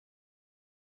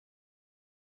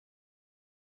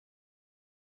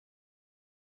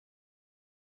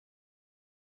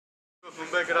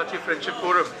Mumbai Karachi Friendship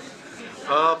Forum.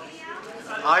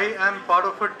 I am part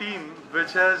of a team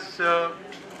which has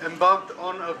embarked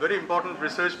on a very important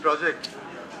research project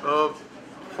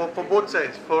for both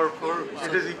sides.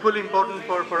 It is equally important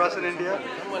for us in India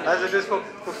as it is for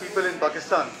people in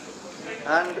Pakistan.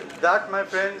 And that, my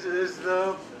friends, is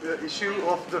the issue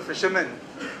of the fishermen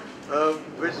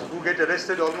who get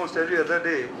arrested almost every other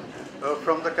day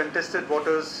from the contested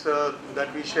waters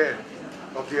that we share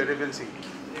of the Arabian Sea.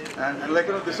 And like,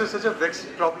 this is such a vexed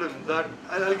problem that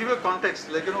I'll give you a context.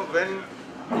 Like, when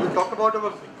you talk about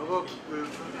our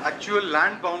actual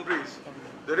land boundaries,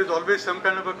 there is always some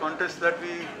kind of a contest that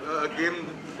we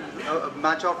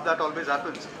match off that always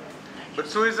happens. But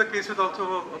so is the case with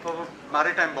also of our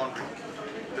maritime boundary.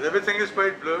 Everything is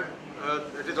quite blurred.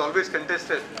 It is always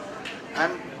contested,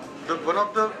 and one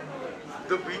of the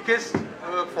weakest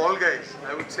fall guys,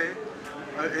 I would say,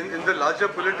 in the larger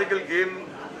political game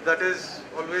that is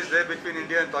always there between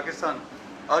India and Pakistan,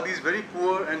 are these very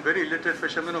poor and very illiterate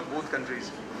fishermen of both countries.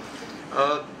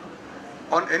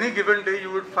 On any given day,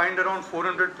 you would find around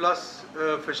 400 plus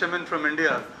fishermen from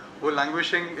India who are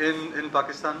languishing in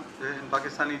Pakistan, in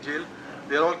Pakistani jail.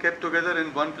 They are all kept together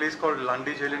in one place called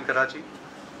Landi jail in Karachi.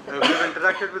 We've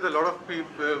interacted with a lot of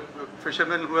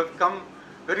fishermen who have come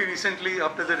very recently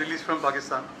after their release from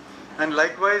Pakistan. And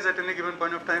likewise, at any given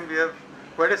point of time, we have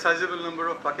quite a sizable number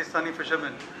of Pakistani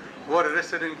fishermen who are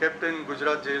arrested and kept in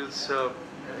Gujarat jails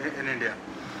in India.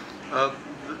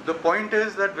 The point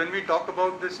is that when we talk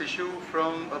about this issue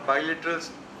from a bilateral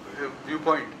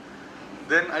viewpoint,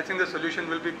 then I think the solution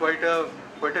will be quite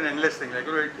an endless thing. Like,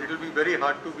 it will be very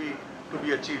hard to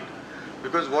be achieved,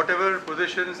 because whatever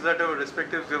positions that our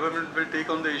respective government will take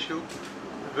on the issue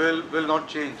will not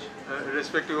change,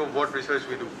 irrespective of what research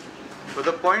we do. But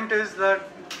the point is that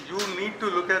you need to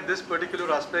look at this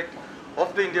particular aspect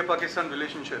of the India-Pakistan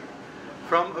relationship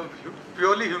from a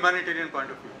purely humanitarian point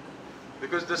of view,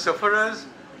 because the sufferers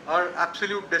are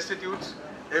absolute destitutes.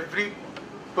 Every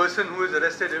person who is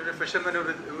arrested, every fisherman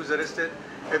who is arrested,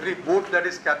 every boat that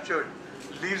is captured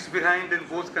leaves behind in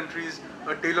both countries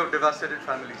a tale of devastated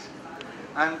families.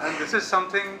 And this is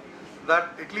something that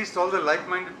at least all the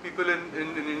like-minded people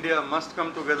in India must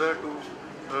come together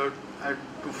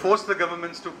to force the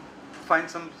governments to find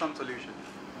some solution,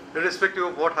 irrespective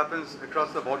of what happens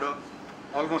across the border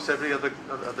almost every other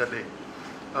day.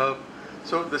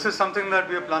 So this is something that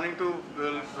we are planning to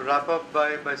wrap up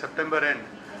by September end.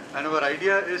 And our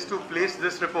idea is to place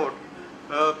this report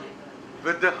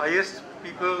with the highest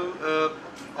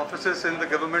officers in the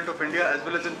government of India as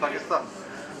well as in Pakistan.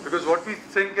 Because what we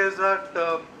think is that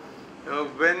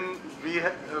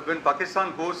when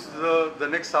Pakistan hosts the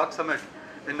next SAARC summit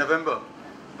in November,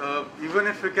 even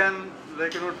if we can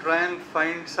try and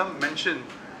find some mention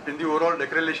in the overall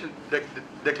declaration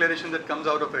that comes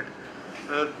out of it,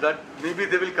 that maybe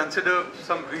they will consider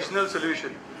some regional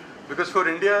solution. Because for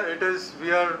India,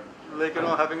 we are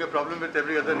having a problem with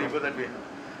every other neighbor that we have.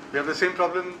 We have the same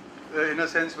problem in a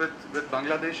sense with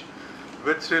Bangladesh,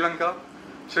 with Sri Lanka.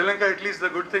 Sri Lanka, at least the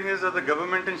good thing is that the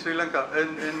government in Sri Lanka,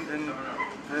 in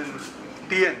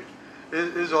TN,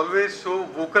 is always so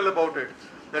vocal about it,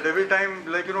 that every time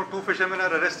two fishermen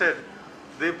are arrested,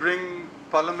 they bring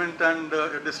parliament and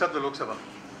disrupt the Lok Sabha.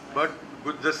 But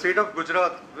the state of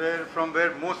Gujarat, from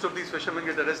where most of these fishermen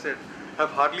get arrested, have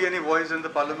hardly any voice in the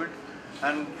parliament,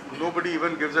 and nobody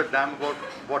even gives a damn about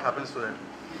what happens to them.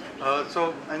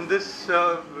 So in this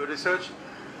research,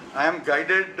 I am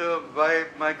guided by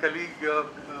my colleague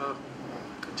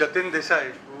Dhaval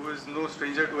Desai, who is no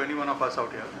stranger to any one of us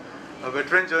out here, a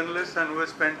veteran journalist and who has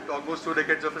spent almost 2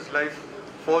 decades of his life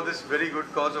for this very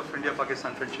good cause of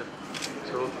India-Pakistan friendship.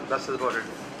 So that's about it.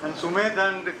 And Sumedh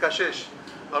and Kashish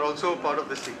are also part of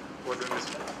this team who are doing this.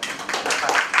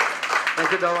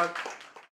 Thank you, Dhaval.